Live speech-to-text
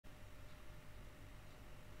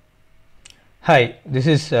Hi, this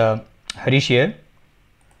is Harish here.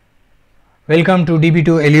 Welcome to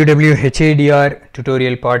DB2 HADR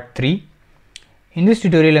tutorial part 3. In this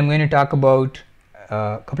tutorial, I'm going to talk about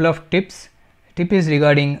a couple of tips. Tip is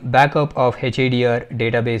regarding backup of HADR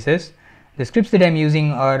databases. The scripts that I'm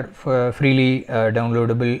using are freely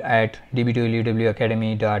downloadable at db2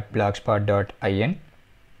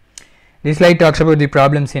 This slide talks about the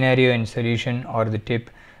problem scenario and solution, or the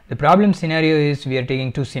tip. The problem scenario is we are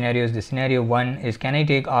taking two scenarios. The scenario 1 is, can I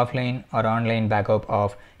take offline or online backup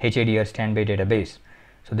of HADR standby database?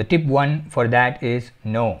 So the tip 1 for that is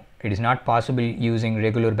no, it is not possible using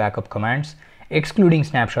regular backup commands, excluding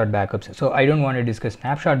snapshot backups. So I don't want to discuss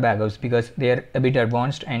snapshot backups because they are a bit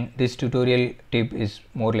advanced, and this tutorial tip is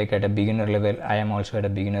more like at a beginner level. I am also at a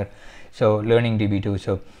beginner, so learning DB2.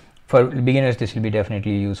 So for beginners this will be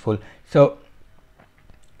definitely useful. So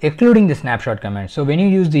excluding the snapshot commands. So when you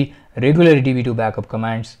use the regular DB2 backup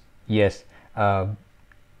commands, yes, it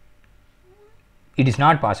is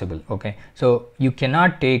not possible. Okay, so you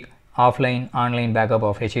cannot take offline online backup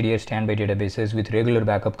of HADR standby databases with regular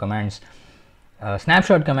backup commands.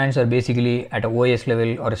 Snapshot commands are basically at a OS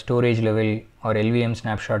level or a storage level or LVM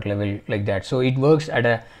snapshot level, like that. So it works at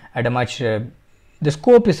a much the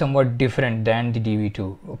scope is somewhat different than the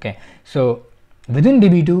DB2. Okay, so within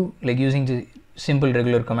DB2, like using the simple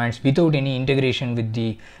regular commands without any integration with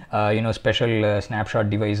the special snapshot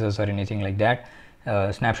devices or anything like that,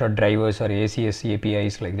 snapshot drivers or ACSC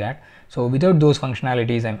APIs like that. So without those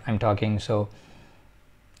functionalities I'm talking, so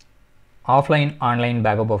offline online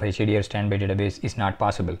backup of HADR standby database is not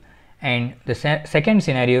possible. And the second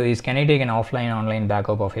scenario is, can I take an offline online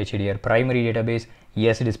backup of HADR primary database?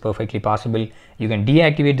 Yes, it is perfectly possible. You can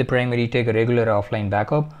deactivate the primary, take a regular offline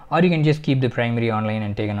backup, or you can just keep the primary online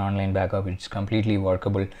and take an online backup. It's completely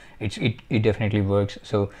workable. It definitely works.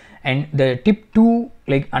 So, and the tip 2,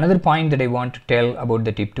 like another point that I want to tell about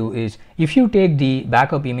the tip 2 is, if you take the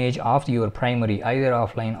backup image of your primary either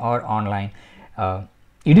offline or online,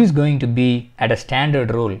 it is going to be at a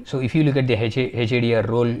standard role. So if you look at the HADR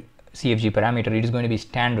role CFG parameter, it is going to be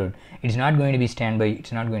standard. It is not going to be standby,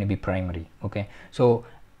 it's not going to be primary. Okay, so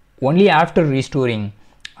only after restoring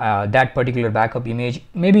that particular backup image,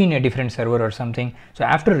 maybe in a different server or something, so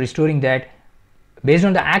after restoring that, based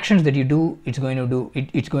on the actions that you do, it's going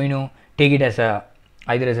to take it as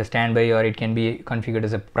either as a standby, or it can be configured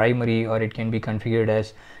as a primary, or it can be configured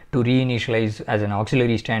as to reinitialize as an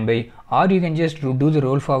auxiliary standby, or you can just do the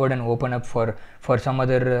roll forward and open up for some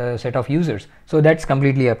other set of users. So that's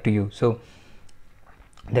completely up to you. So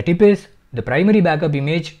the tip is, the primary backup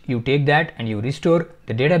image, you take that and you restore,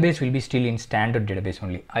 the database will be still in standard database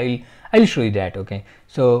only. I'll show you that. Okay,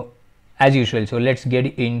 so as usual, so let's get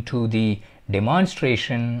into the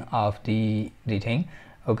demonstration of the thing.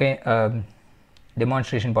 Okay,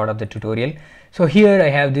 demonstration part of the tutorial. So here I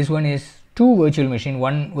have, this one is two virtual machine.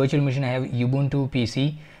 One virtual machine I have Ubuntu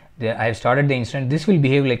PC. I have started the instance. This will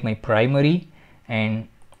behave like my primary, and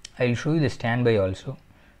I'll show you the standby also.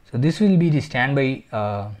 So this will be the standby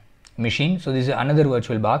machine. So this is another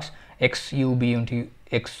virtual box, Ubuntu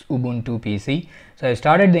PC. So I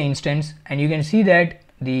started the instance, and you can see that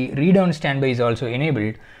the read on standby is also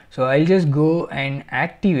enabled. So I'll just go and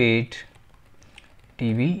activate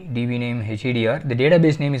DB name HADR. The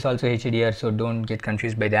database name is also HADR, so don't get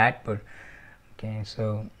confused by that. But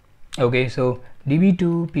okay, so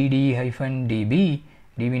DB2 PD -DB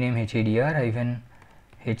name HADR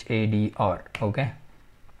 -HADR. Okay,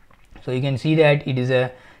 so you can see that it is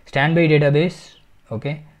a standby database.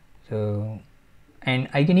 Okay, so, and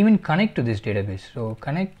I can even connect to this database. So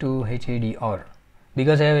connect to HADR,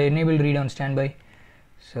 because I have enabled read on standby,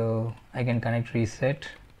 so I can connect reset.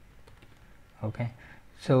 Okay,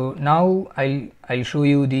 so now I'll show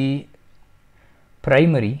you the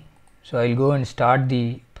primary. So I'll go and start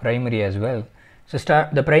the primary as well. So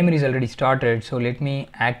the primary is already started. So let me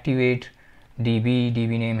activate DB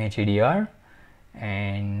name HADR,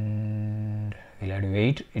 and we'll have to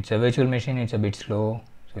wait. It's a virtual machine, it's a bit slow,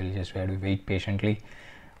 so we'll just have to wait patiently.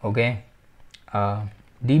 Okay,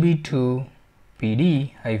 DB2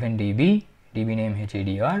 PD -DB name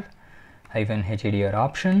HADR -HADR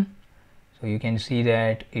option. So you can see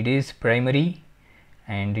that it is primary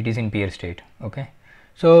and it is in peer state. Okay,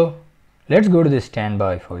 so let's go to the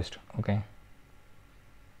standby first. Okay,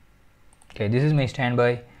 this is my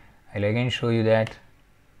standby. I'll again show you that.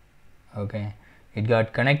 Okay, it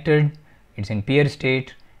got connected, it's in peer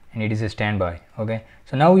state, and it is a standby. Okay,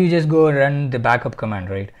 so now you just go run the backup command,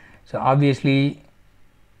 right? So obviously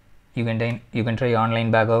you can try online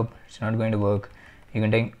backup, it's not going to work. You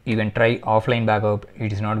can try offline backup,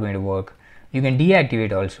 it is not going to work. You can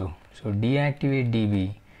deactivate also. So deactivate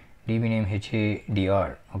DB DB name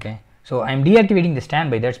HADR. Okay, so I'm deactivating the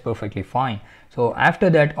standby, that's perfectly fine. So after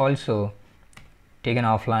that also take an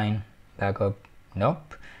offline backup,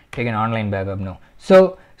 nope. Take an online backup, no.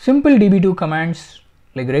 So simple DB2 commands,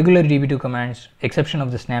 like regular DB2 commands, exception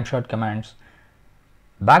of the snapshot commands,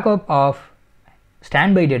 backup of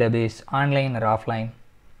standby database, online or offline,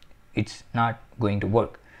 it's not going to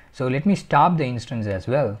work. So let me stop the instance as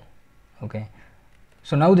well. Okay,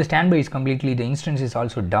 so now the standby is completely, the instance is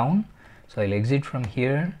also down. So I'll exit from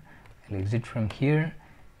here, I'll exit from here.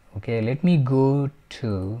 Okay, let me go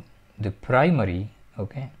to the primary.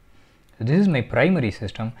 Okay, so this is my primary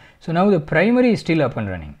system. So now the primary is still up and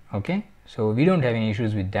running. Okay, so we don't have any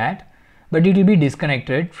issues with that, but it will be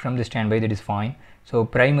disconnected from the standby, that is fine. So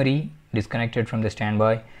primary disconnected from the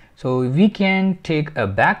standby. So we can take a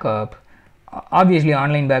backup. Obviously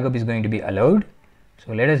online backup is going to be allowed.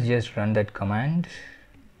 So let us just run that command,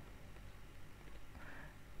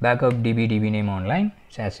 backup DB name online.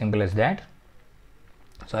 It's as simple as that.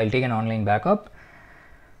 So I'll take an online backup.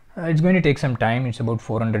 It's going to take some time, it's about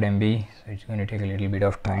 400 MB, so it's going to take a little bit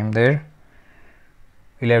of time there.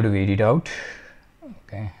 We'll have to wait it out.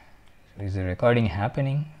 Okay, so is the recording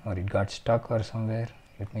happening or it got stuck or somewhere?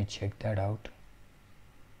 Let me check that out.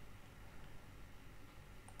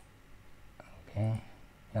 Okay,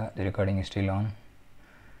 yeah, the recording is still on.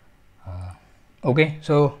 Okay,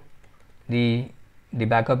 so the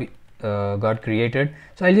backup got created.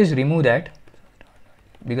 So I'll just remove that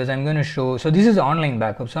because I'm going to show. So this is online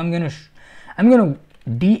backup. So I'm going to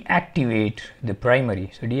deactivate the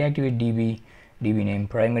primary. So deactivate DB name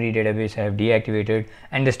primary database. I have deactivated,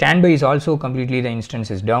 and the standby is also completely, the instance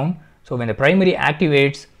is down. So when the primary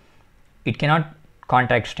activates, it cannot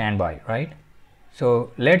contact standby, right?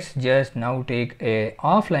 So let's just now take a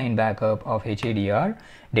offline backup of HADR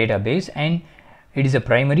database, and it is a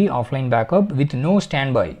primary offline backup with no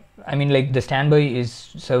standby. I mean, like the standby is,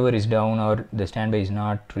 server is down or the standby is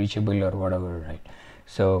not reachable or whatever, right?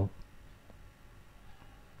 So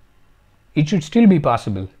it should still be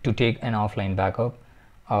possible to take an offline backup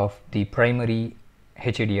of the primary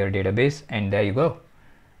HADR database, and there you go,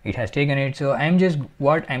 it has taken it. So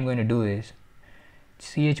what I'm going to do is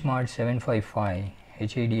chmod 755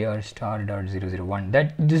 HADR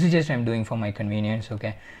star.001. This is just I'm doing for my convenience.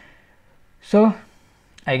 Okay, so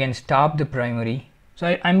I can stop the primary.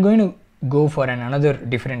 So I'm going to go for another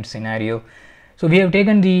different scenario. So we have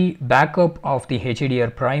taken the backup of the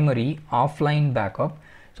HADR primary offline backup.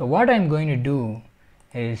 So what I'm going to do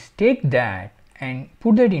is take that and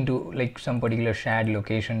put that into like some particular shared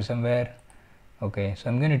location somewhere. Okay, so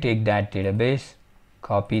I'm going to take that database,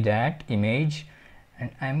 copy that image, and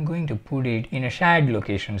I'm going to put it in a shared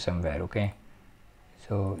location somewhere. Okay,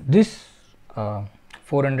 so this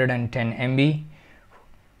 410 MB,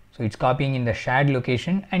 so it's copying in the shared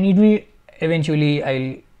location, and it will eventually,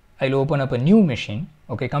 I'll open up a new machine,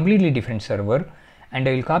 okay, completely different server, and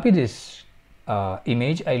I will copy this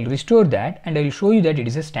image, I'll restore that, and I'll show you that it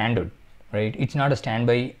is a standard, right? It's not a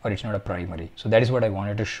standby or it's not a primary. So that is what I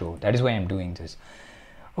wanted to show. That is why I'm doing this.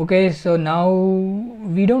 Okay, so now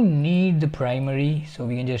we don't need the primary, so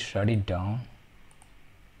we can just shut it down.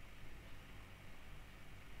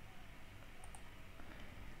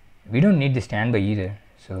 We don't need the standby either,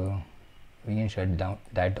 so we can shut down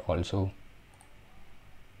that also.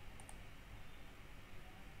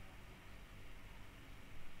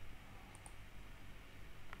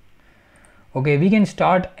 Okay, we can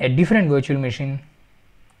start a different virtual machine.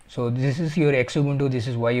 So this is your X Ubuntu, this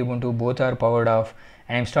is Y Ubuntu, both are powered off,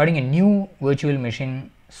 and I'm starting a new virtual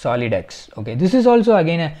machine, SolidX. Okay, this is also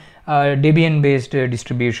again a Debian based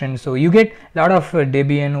distribution. So you get a lot of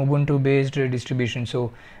Debian Ubuntu based distribution.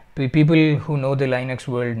 So people who know the Linux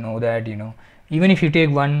world know that, you know, even if you take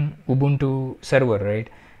one Ubuntu server, right,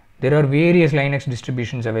 there are various Linux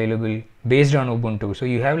distributions available based on Ubuntu. So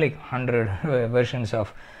you have like 100 versions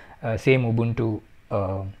of same Ubuntu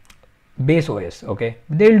base OS. Okay,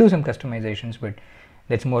 they'll do some customizations, but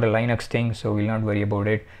that's more a Linux thing, so we'll not worry about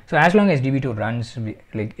it. So as long as DB2 runs,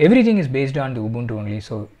 like everything is based on the Ubuntu only,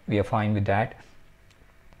 so we are fine with that.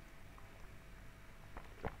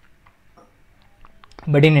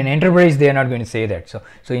 But in an enterprise, they are not going to say that. So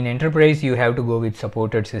in enterprise, you have to go with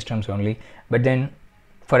supported systems only. But then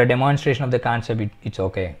for a demonstration of the concept, it's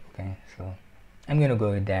okay. Okay, so I'm going to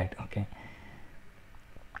go with that. Okay.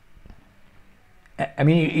 I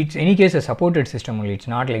mean, it's any case a supported system only. It's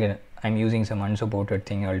not like I'm using some unsupported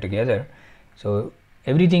thing altogether. So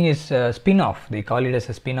everything is a spin-off. They call it as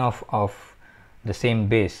a spin-off of the same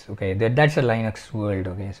base. Okay, that's a Linux world.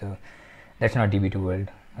 Okay, so that's not DB2 world.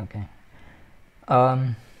 Okay.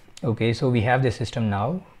 Okay, so we have the system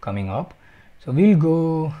now coming up. So we'll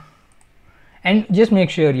go And just make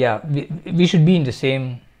sure, yeah, we should be in the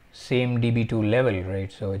same DB2 level,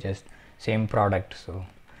 right? So just same product. So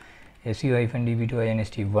su-db2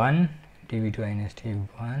 inst1 db2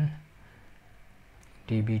 inst1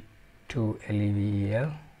 db2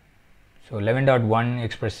 level. So 11.1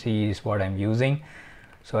 express C is what I'm using.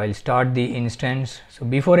 So I'll start the instance. So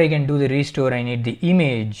before I can do the restore, I need the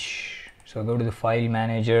image. So go to the file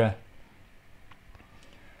manager,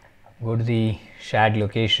 go to the shared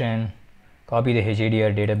location, copy the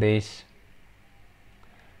HADR database,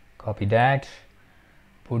 copy that,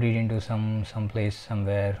 put it into some place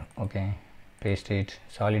somewhere. Okay, paste it.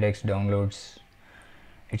 SolidX downloads.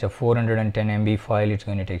 It's a 410 MB file. It's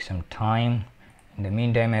going to take some time. In the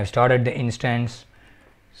meantime, I have started the instance.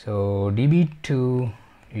 So db2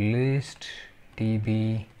 list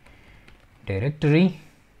db directory.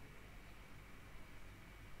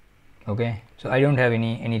 Okay, so I don't have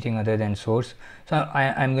anything other than source. So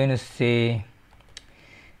I'm going to say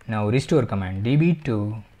now restore command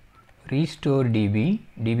db2 restore db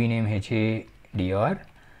name HADR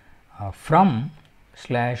from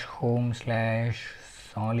 /home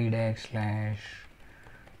 /solidx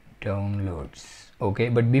 /downloads. Okay,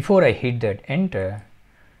 but before I hit that enter,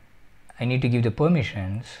 I need to give the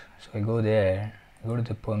permissions. So I go there, I go to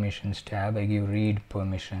the permissions tab, I give read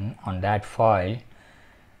permission on that file,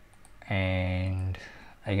 and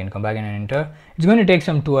I can come back and enter. It's going to take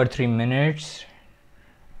some 2 or 3 minutes.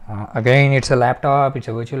 Again, it's a laptop, it's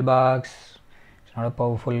a virtual box, it's not a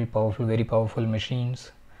very powerful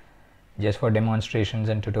machines, just for demonstrations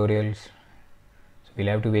and tutorials. So we'll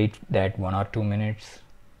have to wait that 1 or 2 minutes.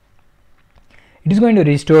 It is going to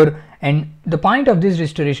restore, and the point of this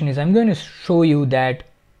restoration is I'm going to show you that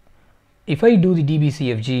if I do the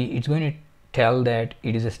dbcfg, it's going to tell that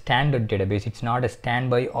it is a standard database. It's not a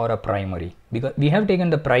standby or a primary, because we have taken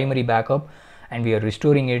the primary backup and we are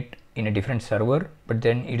restoring it in a different server, but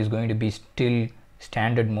then it is going to be still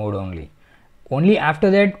standard mode only. Only after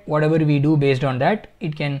that, whatever we do based on that, you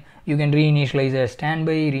can reinitialize as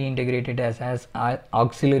standby, reintegrate it as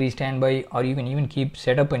auxiliary standby, or you can even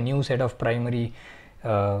set up a new set of primary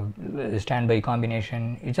standby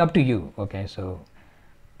combination. It's up to you. Okay, so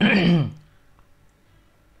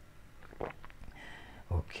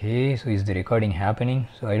okay, so is the recording happening?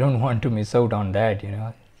 So I don't want to miss out on that, you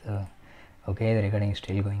know. So okay, the recording is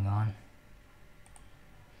still going on.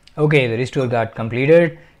 Okay, the restore got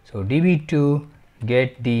completed. So db2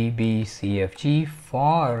 get dbcfg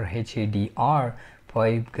for HADR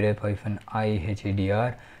pipe grep-i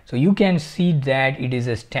HADR. So you can see that it is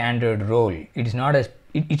a standard role. It is not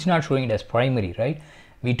it's not showing it as primary, right?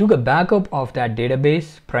 We took a backup of that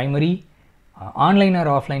database primary, online or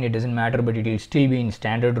offline, it doesn't matter, but it will still be in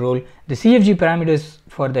standard role. The CFG parameters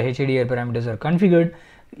for the HADR parameters are configured.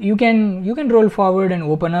 You can roll forward and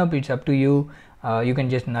open up. It's up to you. You can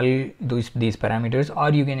just null these parameters, or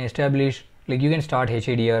you can establish, like, you can start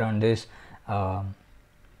HADR on this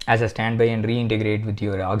as a standby and reintegrate with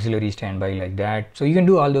your auxiliary standby like that. So you can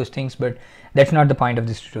do all those things, but that's not the point of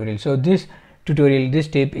this tutorial. So this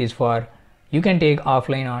tip is for, you can take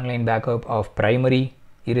offline online backup of primary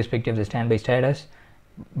irrespective of the standby status,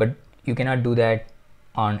 but you cannot do that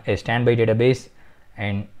on a standby database,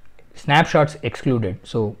 and snapshots excluded.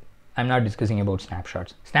 So I'm not discussing about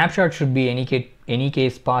snapshots. Snapshots should be any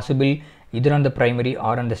case possible, either on the primary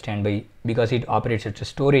or on the standby, because it operates at a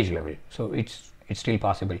storage level, so it's still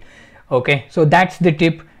possible. Okay, so that's the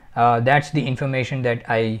tip. That's the information that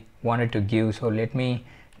I wanted to give. So let me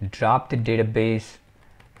drop the database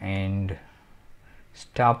and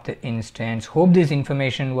stop the instance. Hope this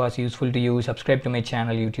information was useful to you. Subscribe to my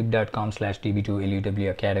channel, youtube.com/db2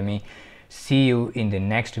 Academy. See you in the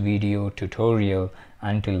next video tutorial.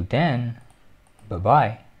 Until then, bye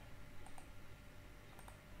bye.